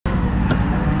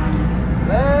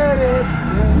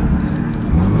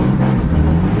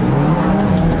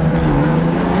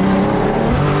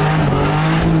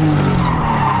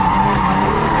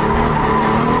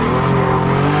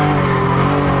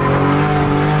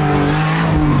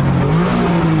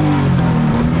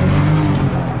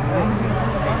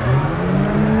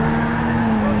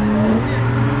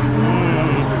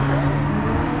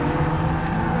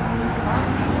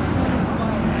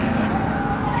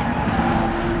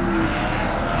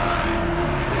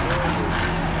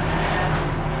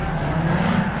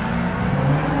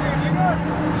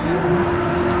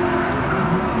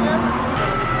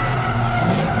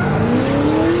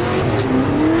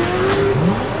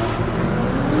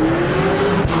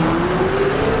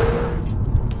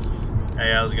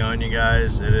afternoon, you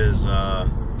guys. It is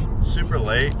super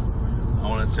late. I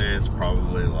want to say it's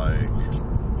probably like,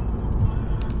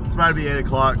 it's about to be 8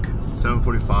 o'clock,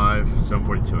 7:45,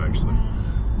 7:42 actually.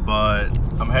 But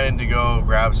I'm heading to go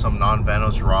grab some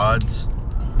non-Vanos rods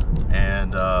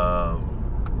and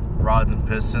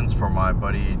pistons for my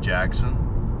buddy Jackson.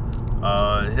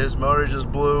 His motor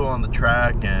just blew on the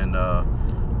track, and I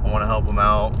want to help him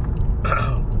out.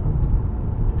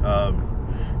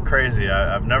 Crazy.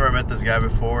 I've never met this guy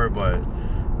before, but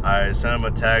I sent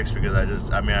him a text because I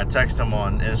text him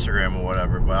on Instagram or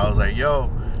whatever, but I was like, yo,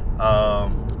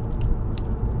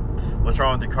 what's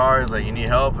wrong with your car? He's like, you need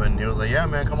help? And he was like, yeah,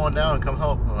 man, come on down and come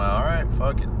help. I'm like, all right,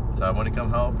 fuck it. So I went to come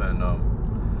help, and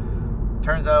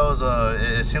turns out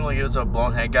it seemed like it was a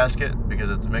blown head gasket because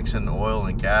it's mixing oil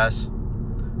and gas.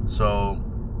 So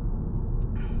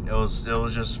it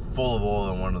was just full of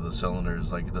oil in one of the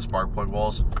cylinders, like the spark plug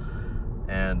walls.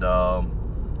 And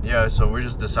yeah, so we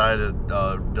just decided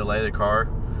to delay the car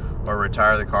or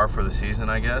retire the car for the season,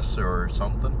 I guess, or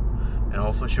something. And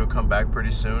hopefully she'll come back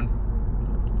pretty soon.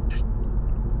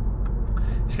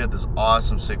 She's got this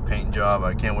awesome sick paint job.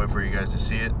 I can't wait for you guys to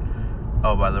see it.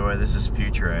 Oh, by the way, this is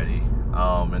future Eddie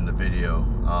in the video.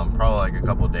 Probably like a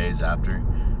couple days after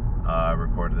I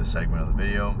recorded this segment of the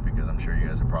video, because I'm sure you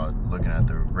guys are probably looking at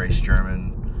the Race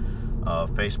German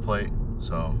faceplate.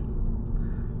 So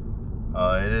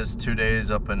it is 2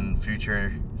 days up in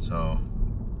future. So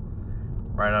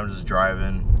right now I'm just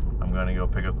driving. I'm gonna go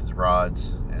pick up these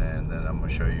rods, and then I'm gonna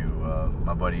show you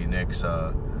my buddy Nick's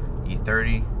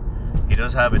E30. He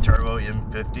does have a turbo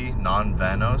M50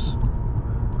 non-Vanos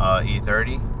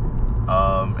E30.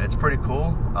 It's pretty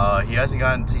cool. He hasn't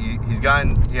gotten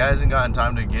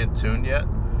time to get tuned yet,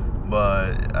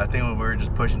 but I think we were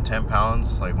just pushing 10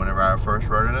 pounds like whenever I first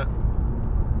rode in it,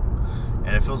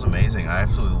 and it feels amazing. I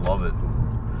absolutely love it.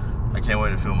 I can't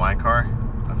wait to feel my car.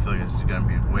 I feel like it's gonna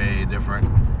be way different,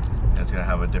 and it's gonna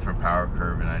have a different power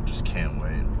curve, and I just can't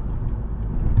wait.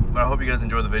 But I hope you guys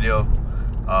enjoy the video.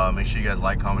 Make sure you guys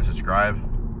like, comment, subscribe.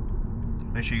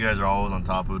 Make sure you guys are always on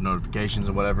top of notifications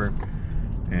and whatever.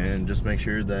 And just make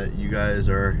sure that you guys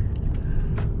are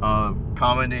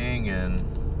commenting and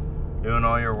doing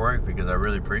all your work, because I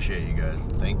really appreciate you guys.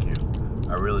 Thank you.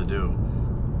 I really do.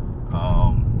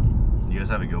 You guys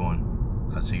have a good one.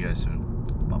 I'll see you guys soon.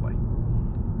 Bye-bye.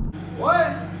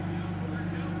 What?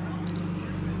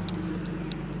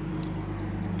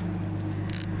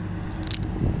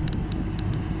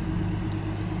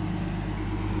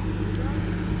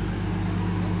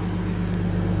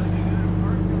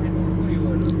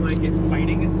 It's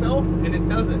fighting itself, and it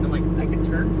doesn't. I'm like, I can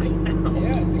turn tight now.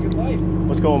 Yeah, it's a good life.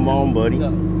 What's going on, buddy?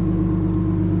 What's up?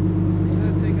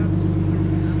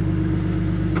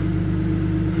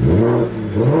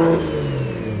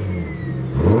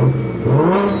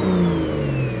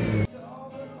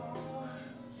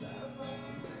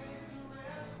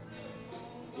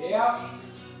 Yeah.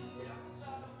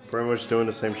 Pretty much doing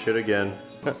the same shit again.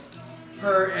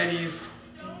 Per Eddie's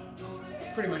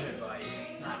pretty much advice.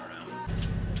 I don't know.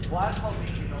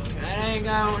 That ain't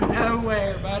going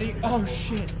nowhere, buddy. Oh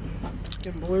shit.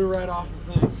 Getting blew right off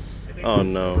the thing. Oh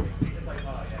no. You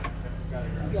got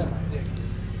a dick.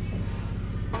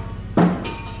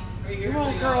 You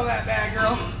won't curl that bad,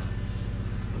 girl.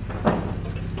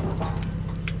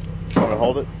 Want to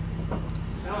hold it?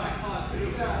 No, I saw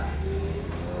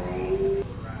it.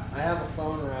 I have a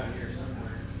phone around here somewhere.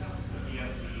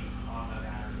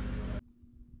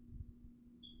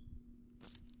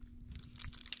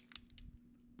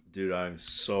 Dude, I'm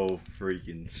so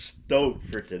freaking stoked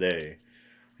for today.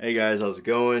 Hey guys, how's it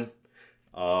going?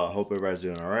 Hope everybody's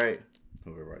doing alright.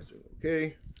 Hope everybody's doing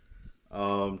okay.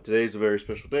 Today's a very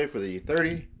special day for the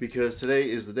E30, because today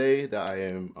is the day that I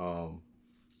am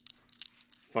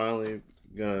finally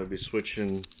gonna be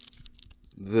switching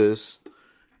this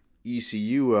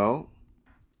ECU out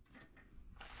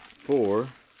for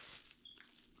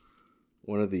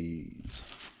one of these.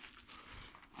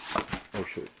 Oh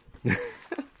shit.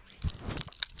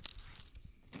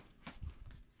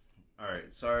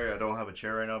 Alright, sorry I don't have a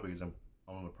chair right now because I'm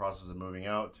in the process of moving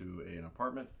out to an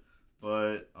apartment.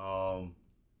 But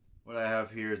what I have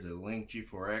here is a Link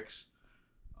G4X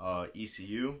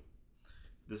ECU.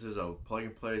 This is a plug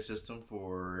and play system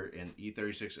for an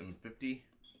E36 M50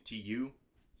 TU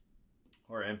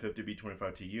or M50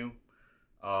 B25 TU.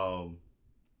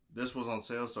 This was on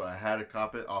sale, so I had to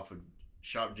cop it off of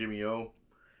Shop Jimmy O.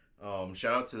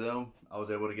 Shout out to them. I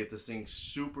was able to get this thing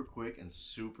super quick and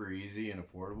super easy and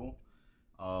affordable.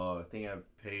 I think I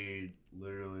paid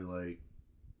literally like,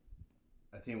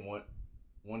 I think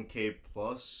 1K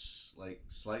plus, like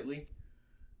slightly.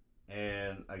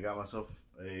 and I got myself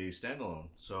a standalone.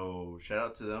 So shout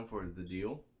out to them for the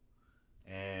deal,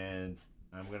 and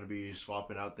I'm gonna be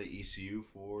swapping out the ECU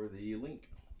for the Link.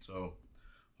 So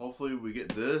hopefully we get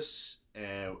this,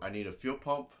 and I need a fuel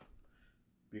pump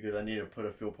because I need to put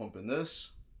a fuel pump in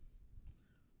this,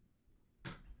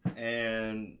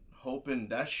 and hoping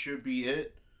that should be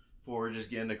it for just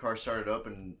getting the car started up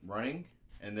and running.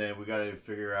 And then we gotta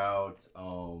figure out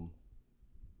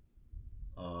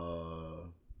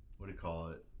what do you call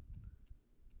it,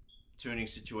 tuning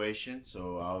situation.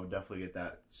 So I'll definitely get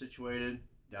that situated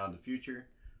down the future,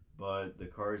 but the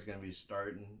car is going to be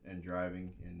starting and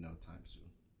driving in no time soon,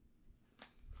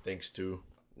 thanks to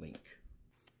Link.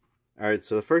 Alright,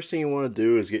 so the first thing you want to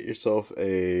do is get yourself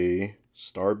a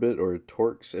star bit or a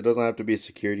Torx. It doesn't have to be a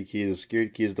security key. The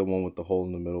security key is the one with the hole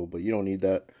in the middle, but you don't need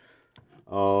that.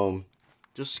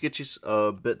 Just get you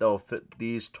a bit that will fit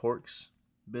these Torx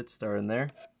bits that are in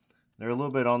there. They're a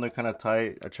little bit on there, kind of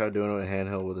tight. I tried doing it with a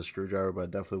handheld with a screwdriver, but I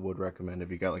definitely would recommend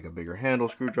if you got like a bigger handle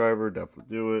screwdriver,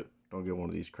 definitely do it. Don't get one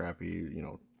of these crappy, you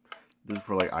know, this is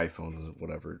for like iPhones and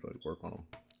whatever, like work on them.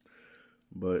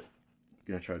 But I'm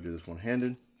gonna try to do this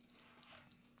one-handed.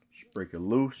 Just break it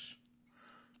loose.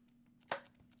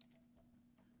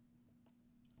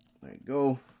 There you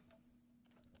go.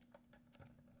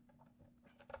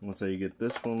 Once you get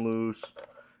this one loose,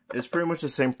 it's pretty much the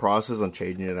same process on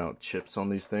changing it out chips on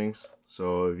these things.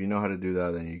 So if you know how to do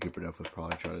that, then you could definitely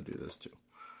probably try to do this too.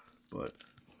 But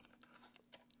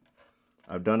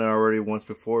I've done it already once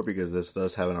before because this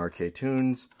does have an RK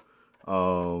Tunes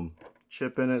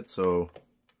chip in it, so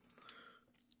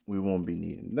we won't be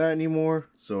needing that anymore.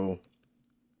 So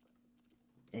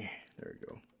there we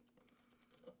go.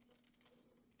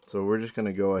 So we're just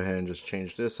gonna go ahead and just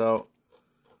change this out.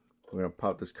 We're gonna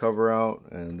pop this cover out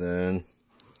and then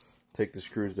take the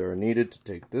screws that are needed to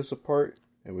take this apart,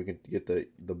 and we can get the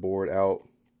board out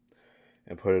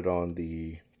and put it on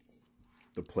the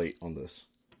plate on this.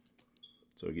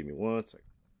 So give me 1 second.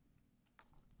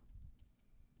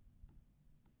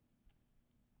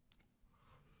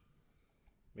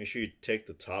 Make sure you take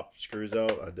the top screws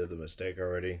out. I did the mistake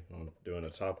already on doing the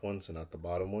top ones and not the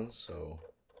bottom ones. So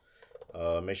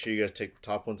make sure you guys take the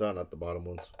top ones out, not the bottom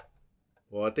ones.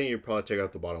 Well, I think you'll probably take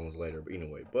out the bottom ones later, but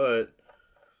anyway. But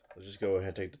let's just go ahead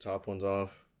and take the top ones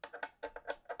off.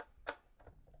 I'm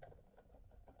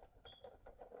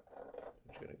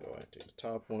just going to go ahead and take the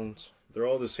top ones. They're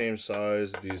all the same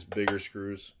size, these bigger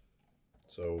screws.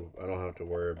 So I don't have to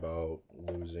worry about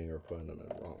losing or putting them in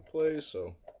the wrong place.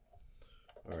 So,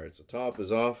 alright, so top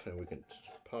is off, and we can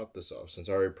pop this off. Since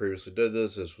I already previously did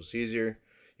this, this was easier.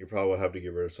 You probably will have to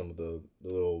get rid of some of the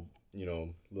little, you know,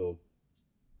 little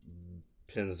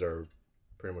pins that are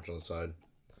pretty much on the side.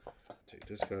 Take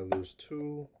this guy loose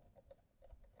too.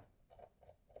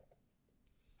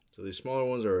 So these smaller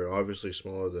ones are obviously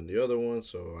smaller than the other ones,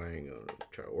 so I ain't gonna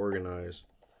try to organize.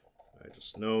 I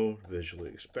just know, visually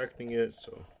expecting it,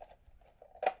 so.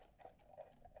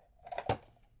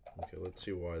 Okay, let's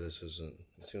see why this isn't,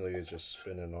 it seems like it's just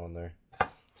spinning on there.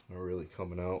 It's not really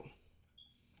coming out.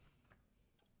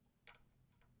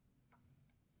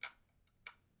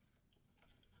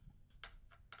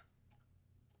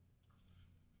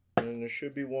 And there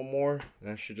should be one more.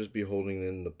 That should just be holding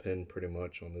in the pin pretty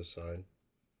much on this side.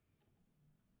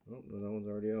 Oh, no, that one's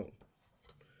already out.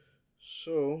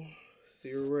 So,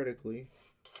 theoretically,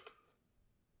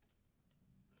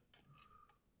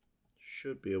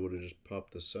 should be able to just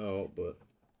pop this out, but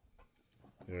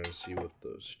I gotta see what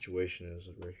the situation is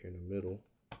right here in the middle.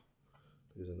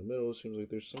 Because in the middle, it seems like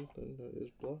there's something that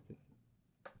is blocking.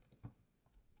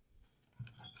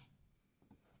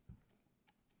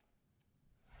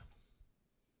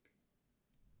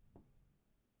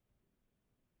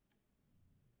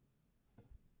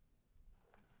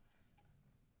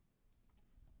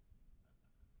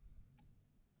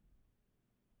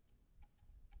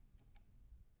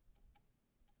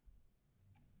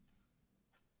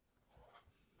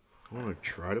 I want to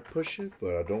try to push it,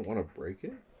 but I don't want to break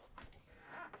it.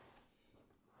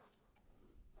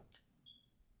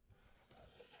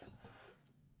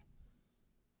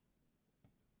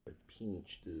 I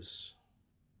pinch this.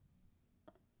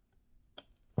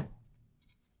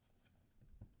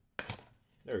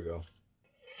 There we go.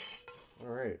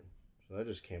 Alright, so that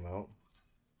just came out.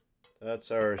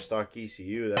 That's our stock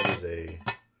ECU. That is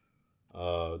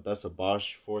that's a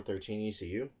Bosch 413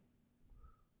 ECU.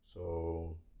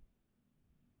 So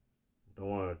don't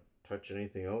want to touch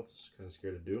anything else. Kind of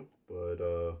scared to do, but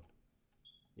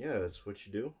yeah, that's what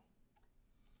you do.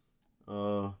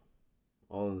 All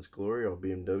in its glory, all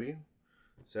BMW.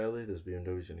 Sadly, this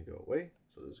BMW is gonna go away,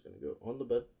 so this is gonna go on the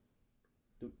bed.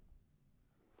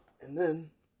 And then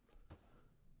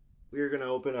we are going to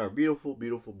open our beautiful,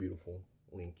 beautiful, beautiful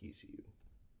Link ECU.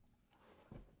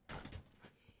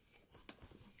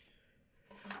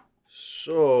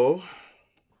 So,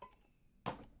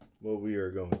 what we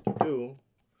are going to do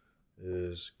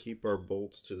is keep our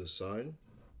bolts to the side.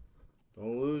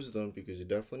 Don't lose them because you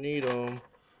definitely need them.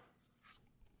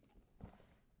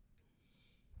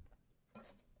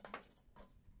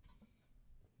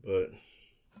 But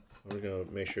I'm going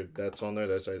to make sure that's on there.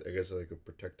 That's, I guess, like a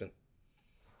protectant.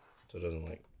 So it doesn't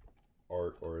like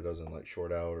arc, or it doesn't like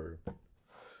short out, or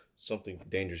something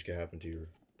dangerous can happen to your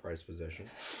prized possession.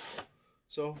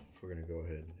 So we're going to go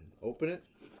ahead and open it.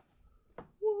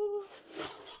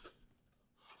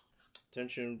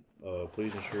 Attention,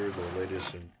 please ensure the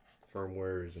latest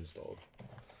firmware is installed.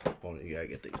 Well, you gotta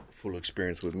get the full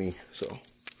experience with me.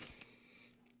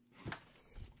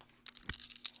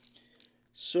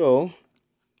 So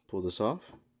pull this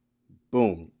off.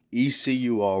 Boom,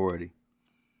 ECU already.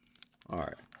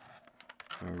 Alright,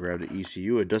 I'm gonna grab the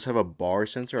ECU. It does have a bar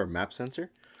sensor, a map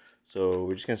sensor. So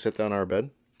we're just gonna sit down on our bed.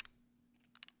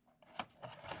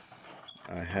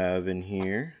 I have in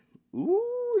here, ooh,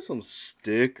 some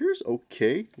stickers.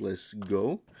 Okay, let's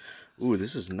go. Ooh,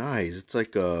 this is nice. It's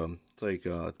like a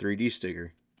 3D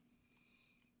sticker.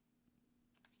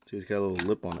 See, it's got a little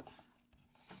lip on it.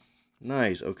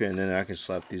 Nice. Okay, and then I can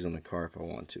slap these on the car if I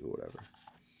want to, whatever.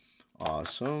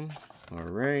 Awesome. All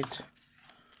right.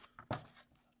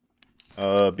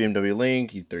 BMW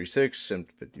Link E36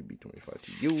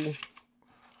 750B25TU.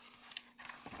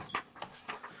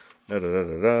 Da da da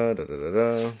da da da da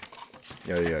da.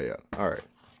 Yeah. All right.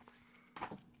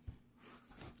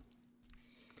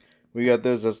 We got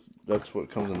this. That's what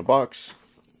comes in the box.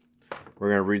 We're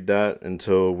gonna read that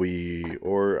until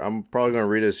I'm probably gonna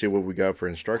read it to see what we got for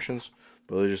instructions.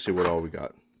 But let's just see what all we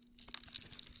got.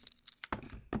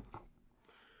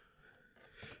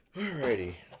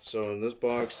 Alrighty. So in this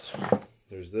box,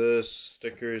 there's this,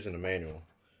 stickers, and a manual.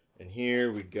 And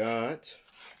here we got,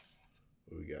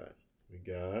 what we got? We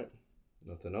got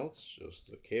nothing else, just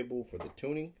the cable for the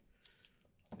tuning.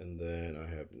 And then I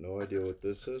have no idea what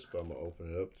this is, but I'm gonna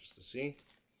open it up just to see.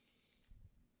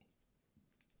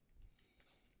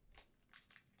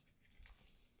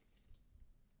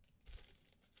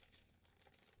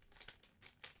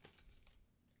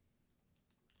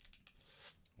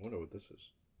 I wonder what this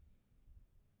is.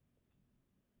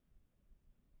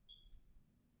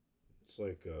 It's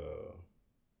like, I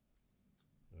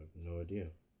have no idea.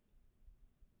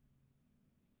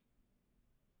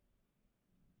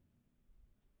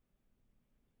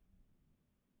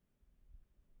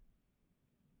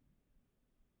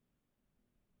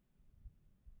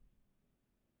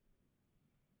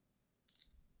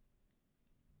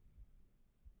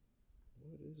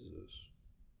 What is this?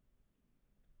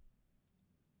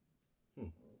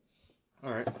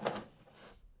 Alright.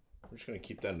 I'm just going to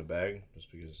keep that in the bag just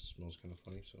because it smells kind of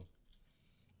funny, so.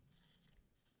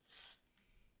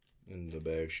 In the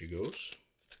bag she goes.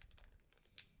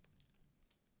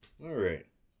 Alright.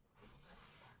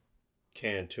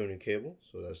 CAN tuning cable,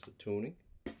 so that's the tuning.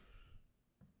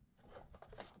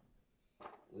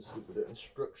 Let's see what the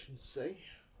instructions say.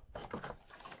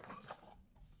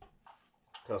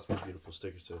 Toss my beautiful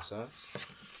stickers to the side.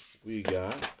 We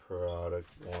got product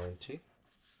warranty,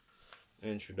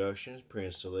 introductions,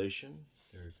 pre-installation.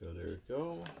 There we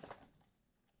go.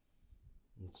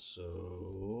 And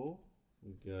so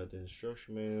we got the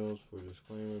instruction manuals for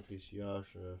disclaimer, PC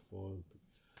option, F1,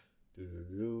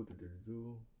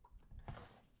 do.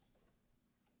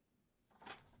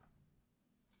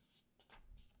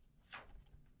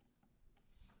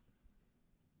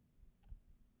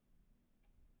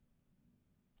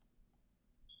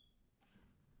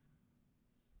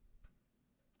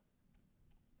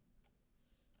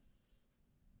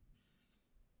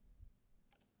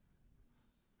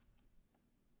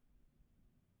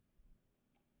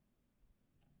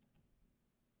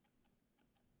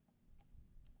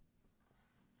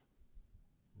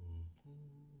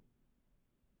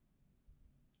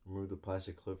 Remove the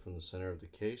plastic clip from the center of the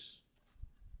case.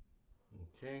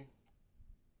 Okay.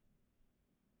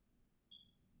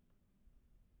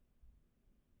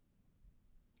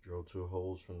 Drill 2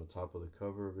 holes from the top of the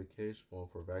cover of the case, one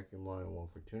for vacuum line, one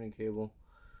for tuning cable.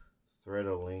 Thread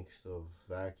a length of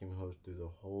vacuum hose through the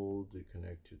hole to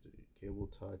connect to the cable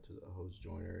tied to the hose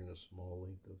joiner, and a small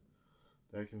length of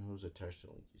vacuum hose attached to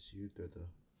the link. You see thread the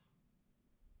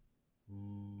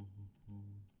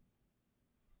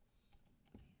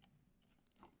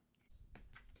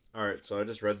Alright, so I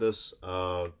just read this,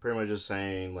 pretty much just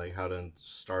saying like how to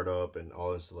start up and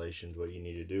all installations, what you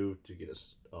need to do to get it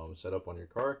set up on your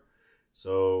car.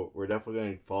 So we're definitely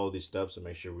going to follow these steps and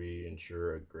make sure we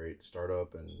ensure a great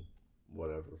startup and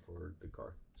whatever for the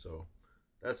car. So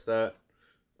that's that.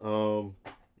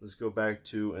 Let's go back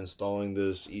to installing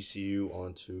this ECU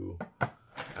onto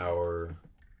our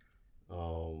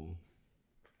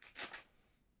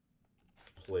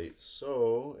plate.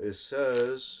 So it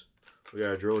says we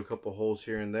gotta drill a couple holes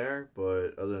here and there,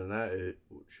 but other than that, it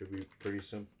should be pretty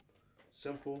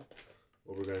simple.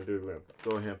 What we're gonna do is we're gonna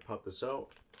go ahead and pop this out.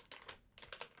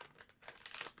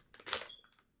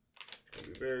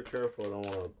 Be very careful. I don't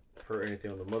want to hurt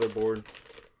anything on the motherboard.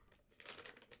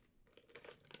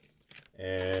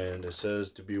 And it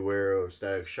says to beware of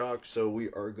static shock, so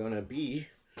we are gonna be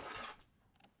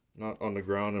not on the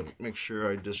ground and make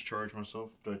sure I discharge myself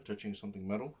by touching something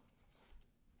metal.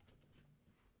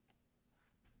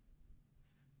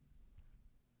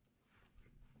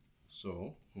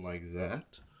 So like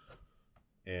that,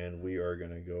 and we are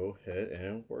gonna go ahead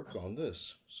and work on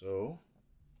this. So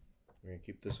we're gonna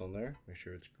keep this on there, make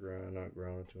sure it's not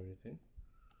grounded to anything.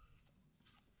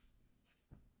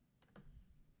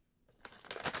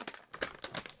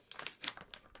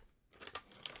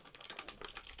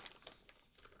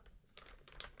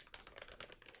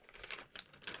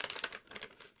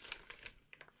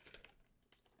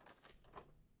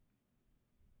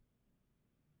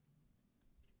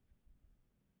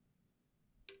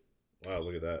 Wow,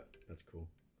 look at that. That's cool.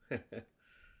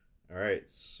 Alright,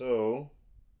 so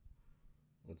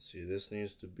let's see. This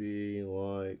needs to be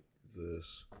like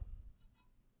this,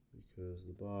 because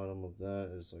the bottom of that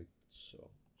is like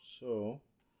so. So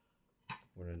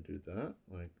we're going to do that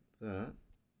like that,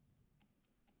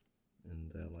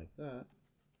 and that like that.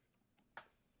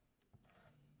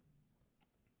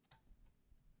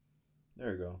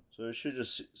 There we go. So it should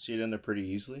just seat in there pretty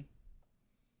easily.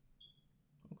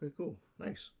 Okay, cool.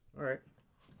 Nice. All right.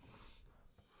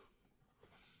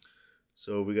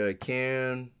 So we got a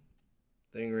can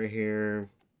thing right here.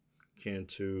 Can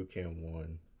 2, can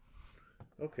 1.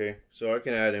 Okay, so I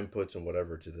can add inputs and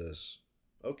whatever to this.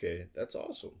 Okay, that's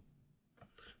awesome.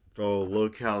 Bro,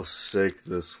 look how sick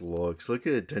this looks. Look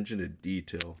at attention to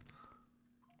detail.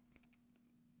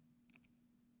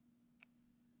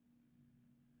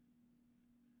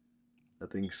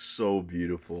 That thing's so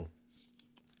beautiful.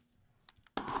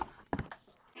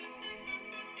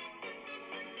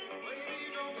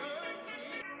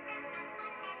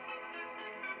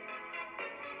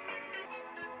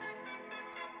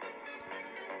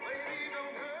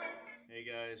 Hey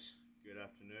guys, good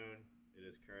afternoon. It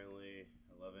is currently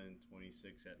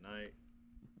 11:26 at night.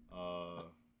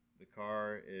 The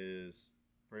car is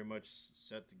pretty much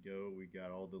set to go. We got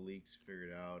all the leaks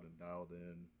figured out and dialed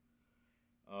in.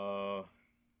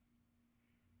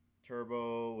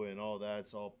 Turbo and all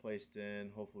that's all placed in.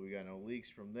 Hopefully we got no leaks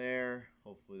from there.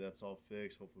 Hopefully that's all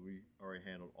fixed. Hopefully we already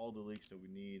handled all the leaks that we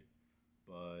need,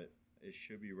 but it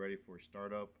should be ready for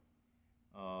startup.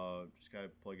 Just gotta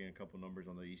plug in a couple numbers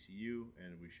on the ECU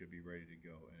and we should be ready to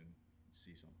go and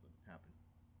see something happen.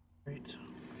 Right,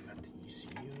 we got the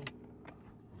ECU. I'm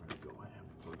gonna go ahead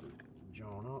and plug it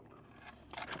John up.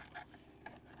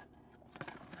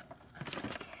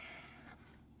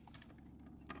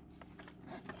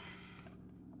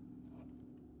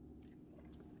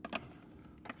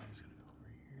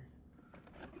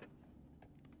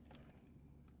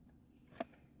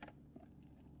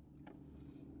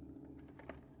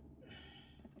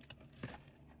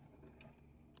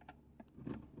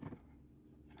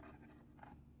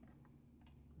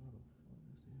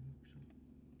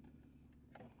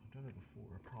 I've done it before,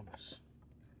 I promise.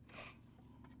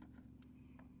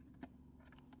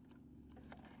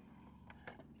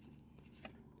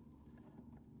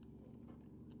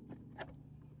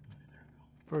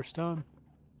 First time?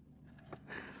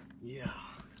 Yeah.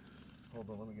 Hold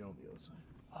on, let me get on the other side.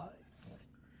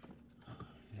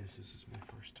 Yes, this is my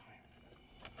first time.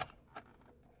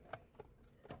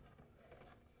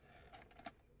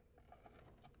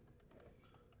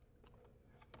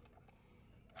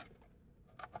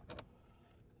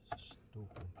 This is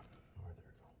stupid. Oh, there we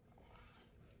go.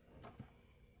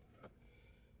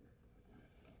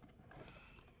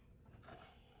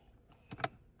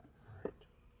 Alright.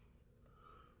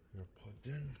 We're plugged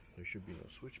in. There should be no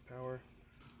switch power.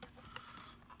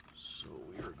 So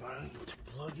we are going to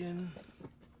plug in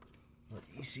our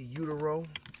ECU to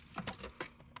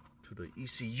the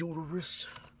ECU uterus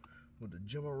with the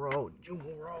Jumaro.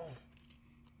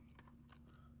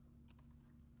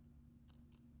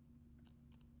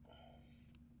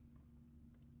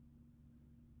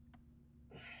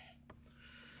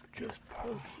 Just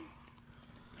perfect.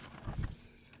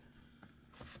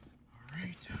 All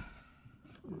right.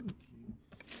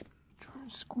 Try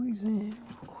and squeeze in real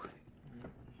quick.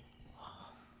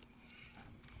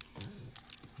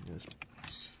 Yes,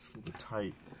 it's a little bit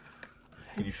tight.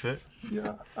 Can you fit?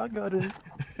 Yeah, I got it.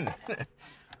 Alright,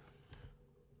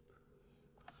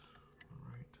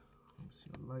 let me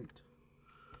see a light.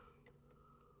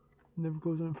 Never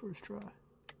goes in first try.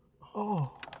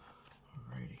 Oh.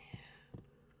 Alrighty.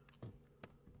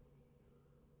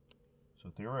 So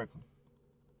theoretically,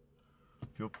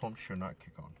 fuel pump should not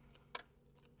kick on.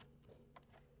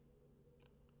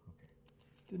 Okay.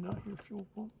 Did not hear fuel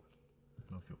pump.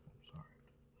 No fuel pumps, alright.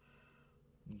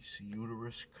 EC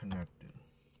uterus connected.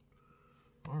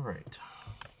 Alright.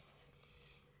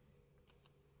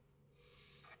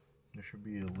 There should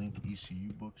be a link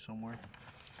ECU book somewhere.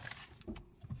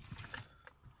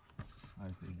 I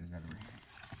think I got it right here.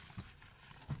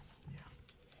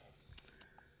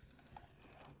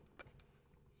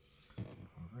 Yeah.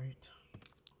 Alright.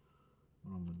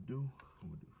 What I'm gonna do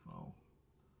file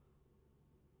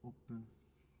open.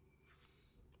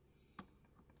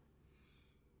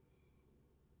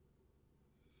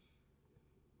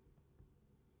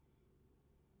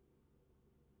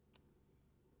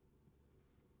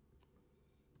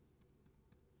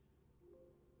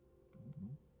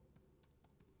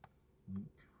 Link.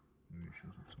 Maybe it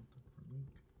shows up something for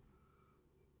link.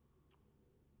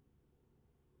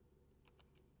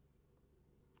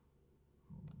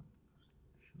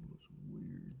 Shows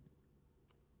weird.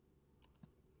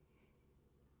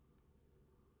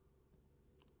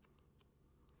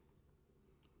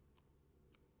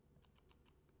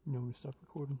 You want me to stop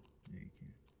recording? Yeah, you can.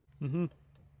 Mm-hmm.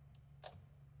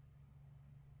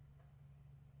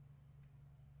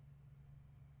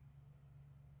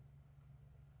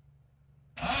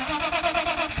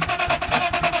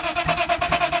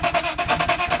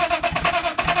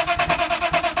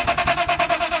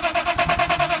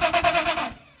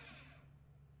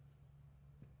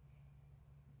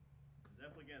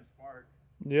 Definitely getting spark.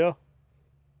 Yeah.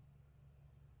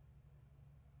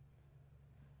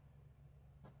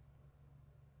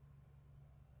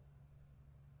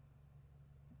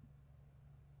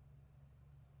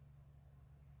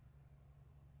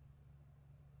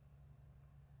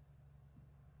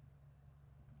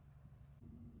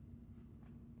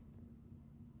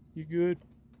 You good?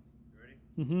 You ready?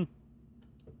 Mm-hmm.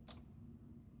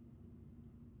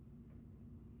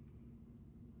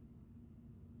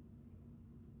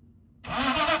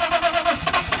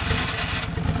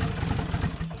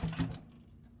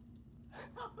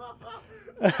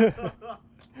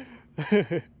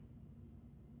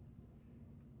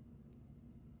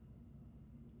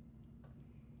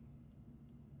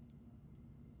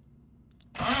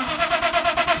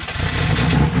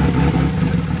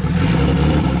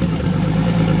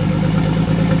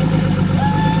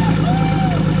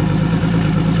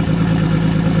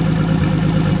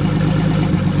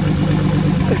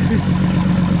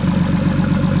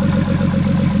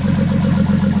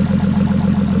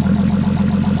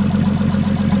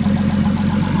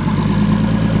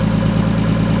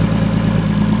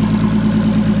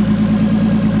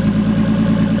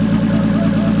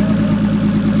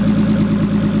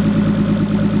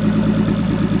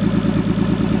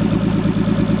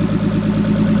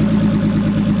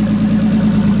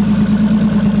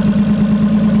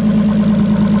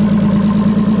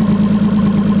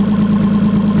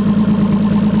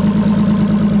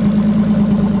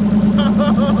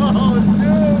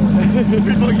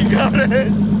 We fucking got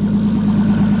it!